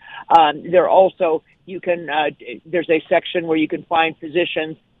treatment. There's a section where you can find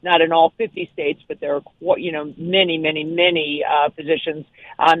physicians, not in all 50 states, but there are, many physicians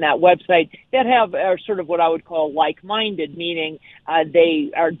on that website that are sort of what I would call like-minded, meaning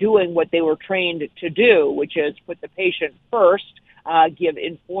they are doing what they were trained to do, which is put the patient first, give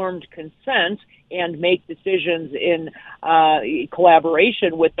informed consent, and make decisions in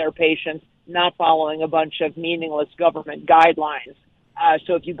collaboration with their patients, not following a bunch of meaningless government guidelines.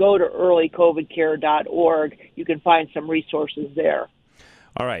 So if you go to earlycovidcare.org, you can find some resources there.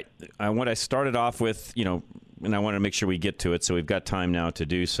 All right. What I started off with, and I want to make sure we get to it, so we've got time now to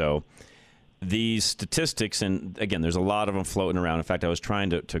do so. These statistics, and again, there's a lot of them floating around. In fact, I was trying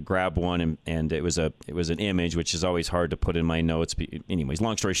to grab one, and it was an image, which is always hard to put in my notes. Anyways,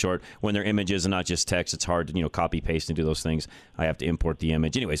 long story short, when they're images and not just text, it's hard to copy paste and do those things. I have to import the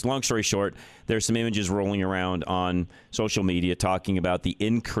image. Anyways, long story short, there's some images rolling around on social media talking about the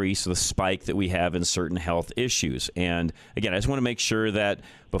increase, the spike that we have in certain health issues. And again, I just want to make sure that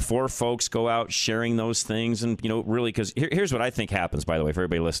before folks go out sharing those things, and really, because here's what I think happens, by the way, for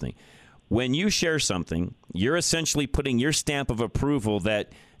everybody listening. When you share something, you're essentially putting your stamp of approval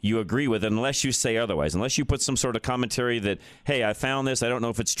that you agree with, unless you say otherwise, unless you put some sort of commentary that, hey, I found this, I don't know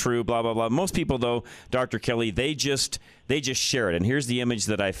if it's true, blah, blah, blah. Most people, though, Dr. Kelly, they just share it. And here's the image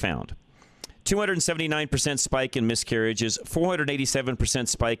that I found. 279% spike in miscarriages, 487%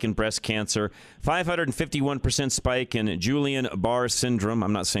 spike in breast cancer, 551% spike in Guillain-Barré syndrome.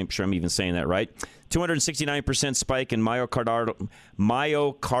 I'm not sure I'm even saying that right. 269% spike in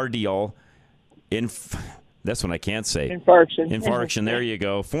myocardial that's one I can't say. Infarction, there you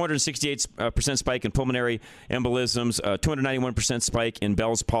go. 468% spike in pulmonary embolisms, 291% spike in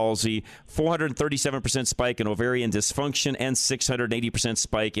Bell's palsy, 437% spike in ovarian dysfunction, and 680%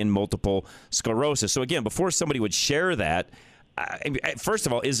 spike in multiple sclerosis. So again, before somebody would share that, first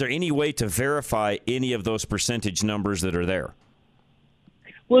of all, is there any way to verify any of those percentage numbers that are there?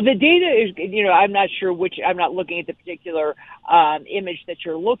 Well, the data is, I'm not sure I'm not looking at the particular image that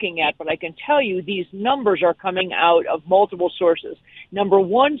you're looking at, but I can tell you these numbers are coming out of multiple sources. Number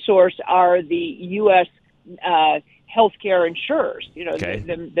one source are the U.S. Healthcare insurers,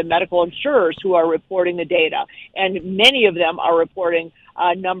 the medical insurers who are reporting the data. And many of them are reporting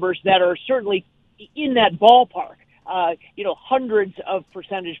numbers that are certainly in that ballpark, hundreds of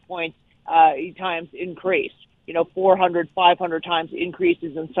percentage points times increased. 400, 500 times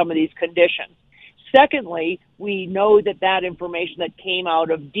increases in some of these conditions. Secondly, we know that information that came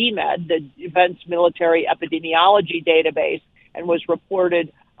out of DMED, the Defense Military Epidemiology Database, and was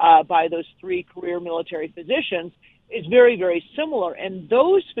reported by those 3 career military physicians, is very, very similar. And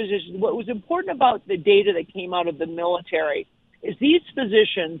those physicians, what was important about the data that came out of the military is these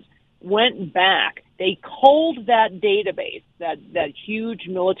physicians went back, they culled that database, that huge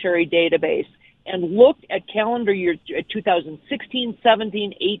military database, and looked at calendar year 2016,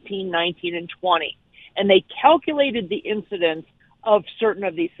 17, 18, 19, and 20. And they calculated the incidence of certain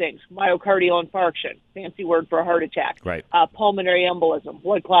of these things. Myocardial infarction, fancy word for a heart attack. Right. Pulmonary embolism,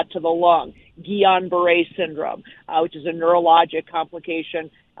 blood clot to the lung. Guillain-Barré syndrome, which is a neurologic complication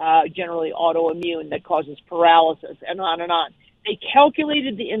generally autoimmune, that causes paralysis, and on and on. They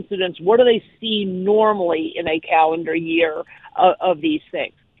calculated the incidence. What do they see normally in a calendar year of these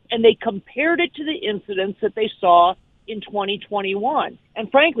things? And they compared it to the incidence that they saw in 2021. And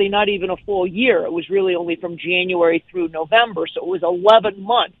frankly, not even a full year. It was really only from January through November, so it was 11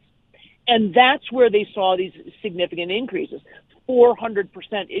 months. And that's where they saw these significant increases. 400%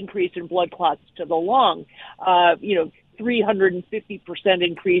 increase in blood clots to the lung, 350%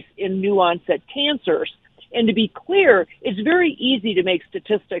 increase in new onset cancers. And to be clear, it's very easy to make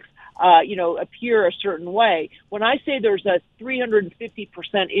statistics, appear a certain way. When I say there's a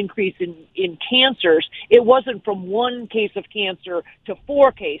 350% increase in cancers, it wasn't from one case of cancer to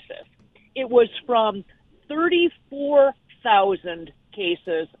 4 cases. It was from 34,000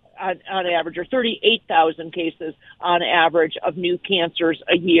 cases on average, or 38,000 cases on average of new cancers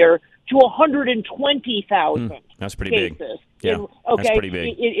a year to 120,000 That's pretty cases. big. Yeah, that's pretty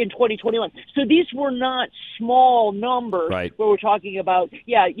big. In 2021. So these were not small numbers right. where we're talking about,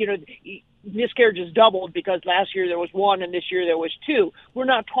 miscarriages doubled because last year there was 1 and this year there was 2. We're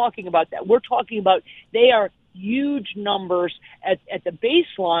not talking about that. We're talking about they are huge numbers at the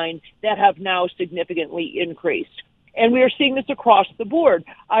baseline that have now significantly increased. And we are seeing this across the board.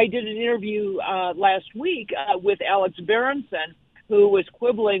 I did an interview last week with Alex Berenson, who was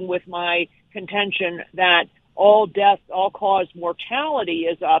quibbling with my contention that all death, all-cause mortality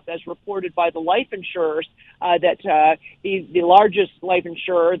is up, as reported by the life insurers, that the largest life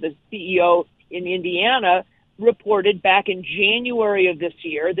insurer, the CEO in Indiana, reported back in January of this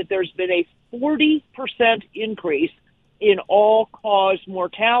year that there's been a 40% increase in all-cause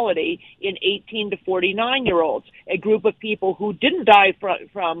mortality in 18 to 49-year-olds, a group of people who didn't die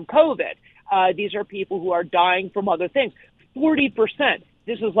from COVID. These are people who are dying from other things. 40%.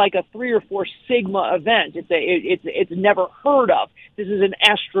 This is like a 3 or 4 sigma event. It's never heard of. This is an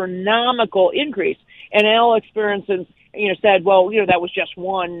astronomical increase. And Alex Berenson, said, well, that was just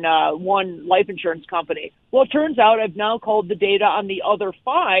one life insurance company. Well, it turns out I've now called the data on the other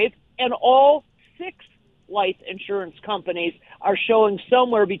 5, and all 6 life insurance companies are showing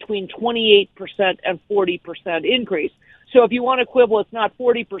somewhere between 28% and 40% increase. So if you want to quibble, it's not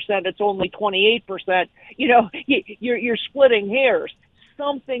 40%, it's only 28%. You're splitting hairs.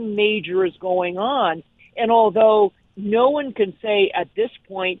 Something major is going on. And although no one can say at this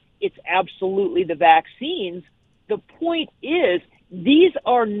point it's absolutely the vaccines, the point is these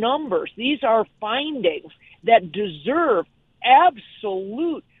are numbers, these are findings that deserve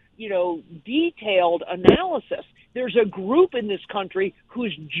absolute, detailed analysis. There's a group in this country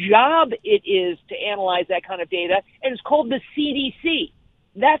whose job it is to analyze that kind of data, and it's called the CDC.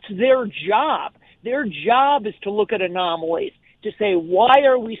 That's their job. Their job is to look at anomalies, to say, why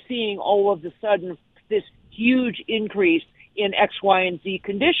are we seeing all of a sudden this huge increase in X, Y, and Z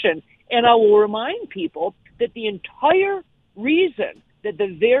condition? And I will remind people that the entire reason that the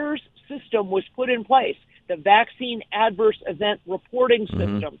VAERS system was put in place, the Vaccine Adverse Event Reporting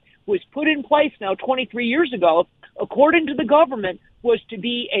System, was put in place now 23 years ago, according to the government, was to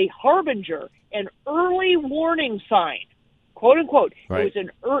be a harbinger, an early warning sign, quote unquote. Right.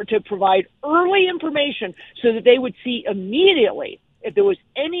 It was to provide early information so that they would see immediately if there was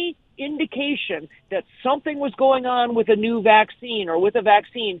any indication that something was going on with a new vaccine or with a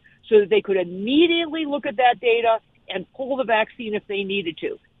vaccine, so that they could immediately look at that data and pull the vaccine if they needed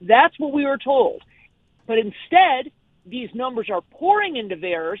to. That's what we were told. But instead, these numbers are pouring into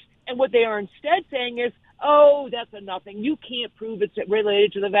VAERS, and what they are instead saying is, oh, that's a nothing. You can't prove it's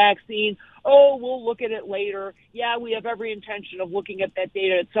related to the vaccine. Oh, we'll look at it later. Yeah, we have every intention of looking at that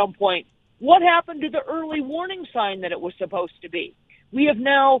data at some point. What happened to the early warning sign that it was supposed to be? We have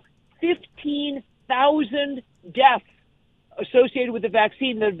now 15,000 deaths associated with the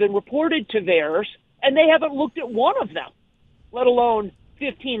vaccine that have been reported to VAERS, and they haven't looked at one of them, let alone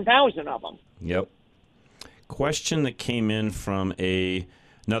 15,000 of them. Yep. Question that came in from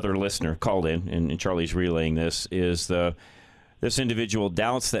another listener called in, and Charlie's relaying this, is this individual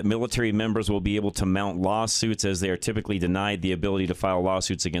doubts that military members will be able to mount lawsuits, as they are typically denied the ability to file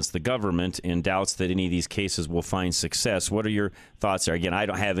lawsuits against the government, and doubts that any of these cases will find success. What are your thoughts there? Again, I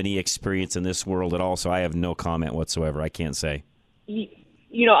don't have any experience in this world at all, so I have no comment whatsoever. I can't say.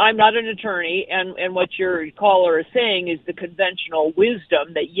 I'm not an attorney, and what your caller is saying is the conventional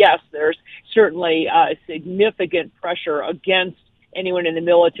wisdom that, yes, there's certainly significant pressure against anyone in the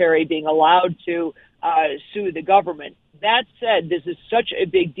military being allowed to sue the government. That said, this is such a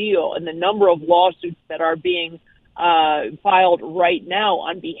big deal, and the number of lawsuits that are being filed right now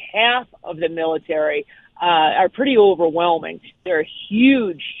on behalf of the military are pretty overwhelming. There are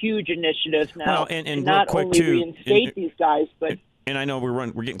huge, huge initiatives now and to not real quick only too, reinstate these guys, but And I know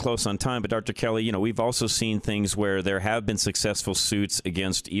we're getting close on time, but Dr. Kelly, we've also seen things where there have been successful suits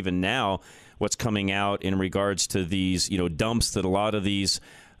against even now what's coming out in regards to these, dumps that a lot of these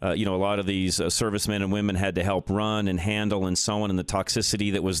servicemen and women had to help run and handle and so on, and the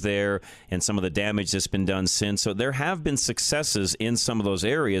toxicity that was there and some of the damage that's been done since. So there have been successes in some of those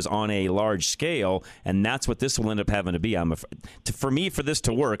areas on a large scale, and that's what this will end up having to be. For me, for this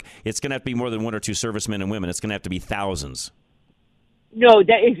to work, it's going to have to be more than one or two servicemen and women. It's going to have to be thousands. No,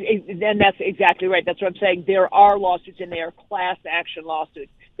 that's exactly right. That's what I'm saying. There are lawsuits, and they are class action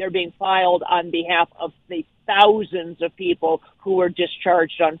lawsuits. They're being filed on behalf of the thousands of people who were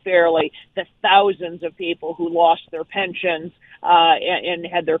discharged unfairly, the thousands of people who lost their pensions and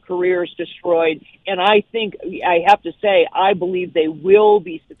had their careers destroyed. And I think, I have to say, I believe they will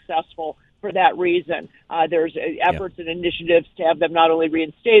be successful for that reason. There's efforts and initiatives to have them not only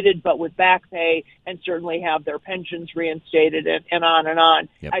reinstated, but with back pay, and certainly have their pensions reinstated, and on and on.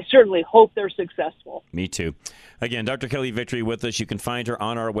 Yep. I certainly hope they're successful. Me too. Again, Dr. Kelly Victory with us. You can find her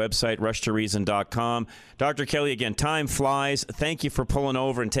on our website, rushtoreason.com. Dr. Kelly, again, time flies. Thank you for pulling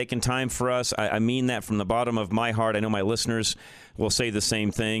over and taking time for us. I mean that from the bottom of my heart. I know my listeners will say the same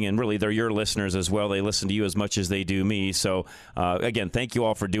thing, and really they're your listeners as well. They listen to you as much as they do me. So, again, thank you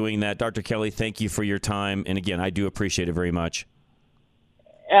all for doing that. Dr. Kelly, thank you for your time. And again, I do appreciate it very much.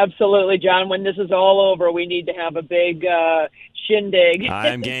 Absolutely, John. When this is all over, we need to have a big shindig.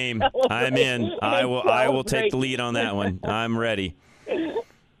 I'm game. I'm in. I will take the lead on that one. I'm ready. All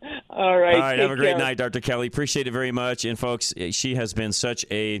right. All right. Have a great night, Dr. Kelly. Appreciate it very much. And folks, she has been such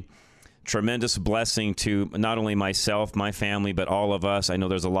a tremendous blessing to not only myself, my family, but all of us. I know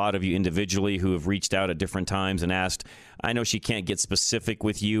there's a lot of you individually who have reached out at different times and asked. I know she can't get specific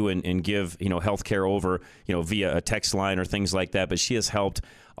with you and give, health care over, via a text line or things like that, but she has helped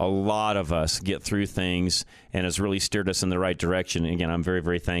a lot of us get through things and has really steered us in the right direction. And again, I'm very,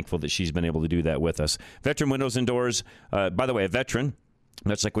 very thankful that she's been able to do that with us. Veteran Windows and Doors, by the way, a veteran.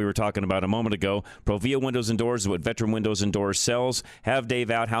 That's like we were talking about a moment ago. Provia Windows and Doors is what Veteran Windows and Doors sells. Have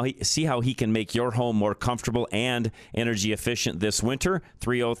Dave out, see how he can make your home more comfortable and energy efficient this winter.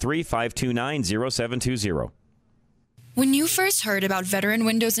 303-529-0720. When you first heard about Veteran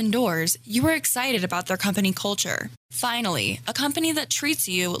Windows and Doors, you were excited about their company culture. Finally, a company that treats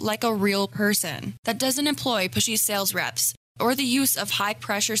you like a real person, that doesn't employ pushy sales reps or the use of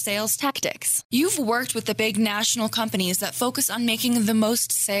high-pressure sales tactics. You've worked with the big national companies that focus on making the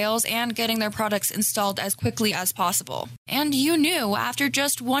most sales and getting their products installed as quickly as possible. And you knew, after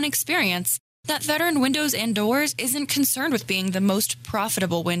just one experience, that Veteran Windows and Doors isn't concerned with being the most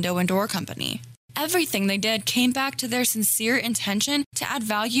profitable window and door company. Everything they did came back to their sincere intention to add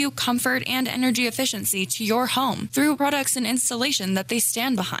value, comfort, and energy efficiency to your home through products and installation that they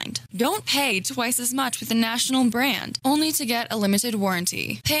stand behind. Don't pay twice as much with a national brand, only to get a limited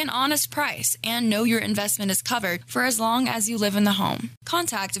warranty. Pay an honest price and know your investment is covered for as long as you live in the home.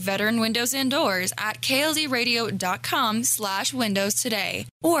 Contact Veteran Windows and Doors at klzradio.com/windows today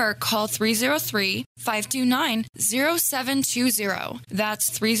or call 303-529-0720. That's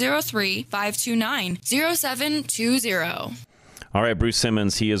 303-529-0720. All right, Bruce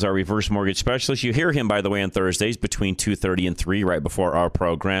Simmons, he is our reverse mortgage specialist. You hear him, by the way, on Thursdays between 2:30 and 3, right before our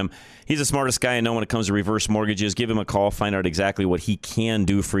program. He's the smartest guy I know when it comes to reverse mortgages. Give him a call. Find out exactly what he can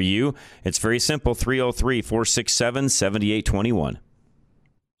do for you. It's very simple, 303-467-7821.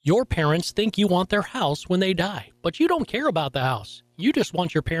 Your parents think you want their house when they die, but you don't care about the house. You just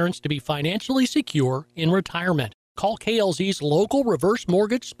want your parents to be financially secure in retirement. Call KLZ's local reverse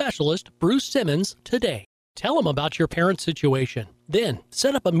mortgage specialist, Bruce Simmons, today. Tell him about your parents' situation. Then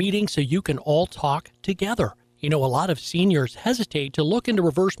set up a meeting so you can all talk together. You know, a lot of seniors hesitate to look into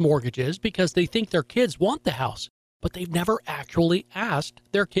reverse mortgages because they think their kids want the house, but they've never actually asked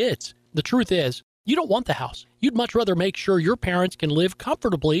their kids. The truth is, you don't want the house. You'd much rather make sure your parents can live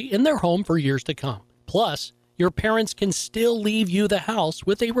comfortably in their home for years to come. Plus, your parents can still leave you the house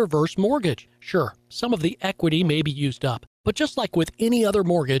with a reverse mortgage. Sure, some of the equity may be used up, but just like with any other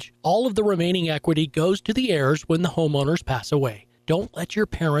mortgage, all of the remaining equity goes to the heirs when the homeowners pass away. Don't let your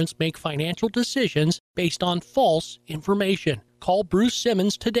parents make financial decisions based on false information. Call Bruce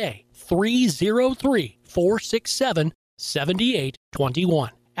Simmons today, 303-467-7821.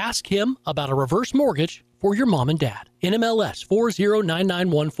 Ask him about a reverse mortgage for your mom and dad. NMLS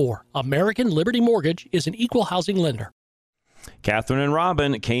 409914. American Liberty Mortgage is an equal housing lender. Catherine and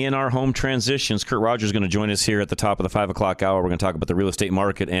Robin, K&R Home Transitions. Kurt Rogers is going to join us here at the top of the 5 o'clock hour. We're going to talk about the real estate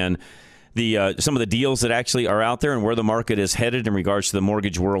market and some of the deals that actually are out there and where the market is headed in regards to the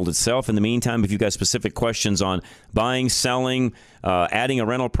mortgage world itself. In the meantime, if you've got specific questions on buying, selling, adding a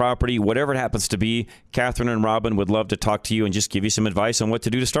rental property, whatever it happens to be, Catherine and Robin would love to talk to you and just give you some advice on what to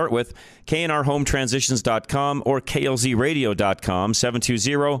do to start with. knrhometransitions.com or klzradio.com,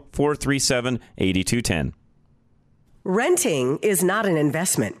 720-437-8210. Renting is not an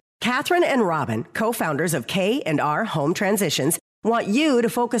investment. Catherine and Robin, co-founders of K&R Home Transitions, want you to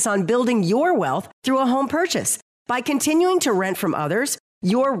focus on building your wealth through a home purchase. By continuing to rent from others,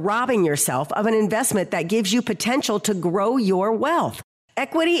 you're robbing yourself of an investment that gives you potential to grow your wealth.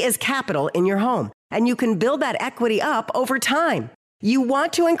 Equity is capital in your home, and you can build that equity up over time. You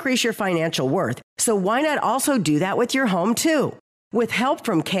want to increase your financial worth, so why not also do that with your home too? With help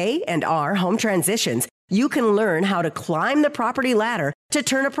from K&R Home Transitions, you can learn how to climb the property ladder to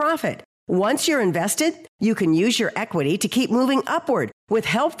turn a profit. Once you're invested, you can use your equity to keep moving upward with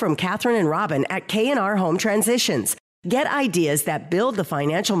help from Catherine and Robin at K&R Home Transitions. Get ideas that build the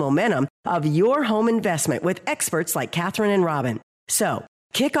financial momentum of your home investment with experts like Catherine and Robin. So,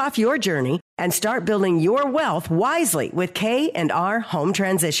 kick off your journey and start building your wealth wisely with K&R Home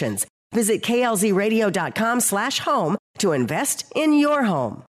Transitions. Visit klzradio.com/home to invest in your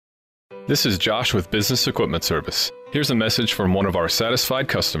home. This is Josh with Business Equipment Service. Here's a message from one of our satisfied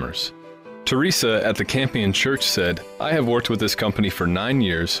customers. Teresa at the Campion Church said, "I have worked with this company for 9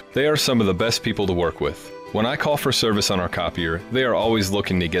 years. They are some of the best people to work with. When I call for service on our copier, they are always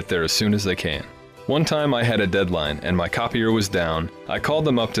looking to get there as soon as they can. One time I had a deadline and my copier was down. I called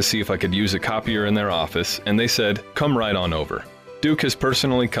them up to see if I could use a copier in their office, and they said, 'Come right on over.' Duke has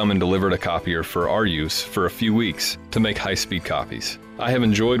personally come and delivered a copier for our use for a few weeks to make high-speed copies. I have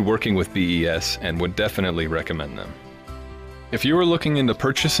enjoyed working with BES and would definitely recommend them." If you are looking into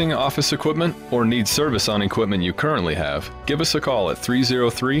purchasing office equipment or need service on equipment you currently have, give us a call at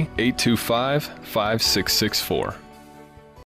 303-825-5664.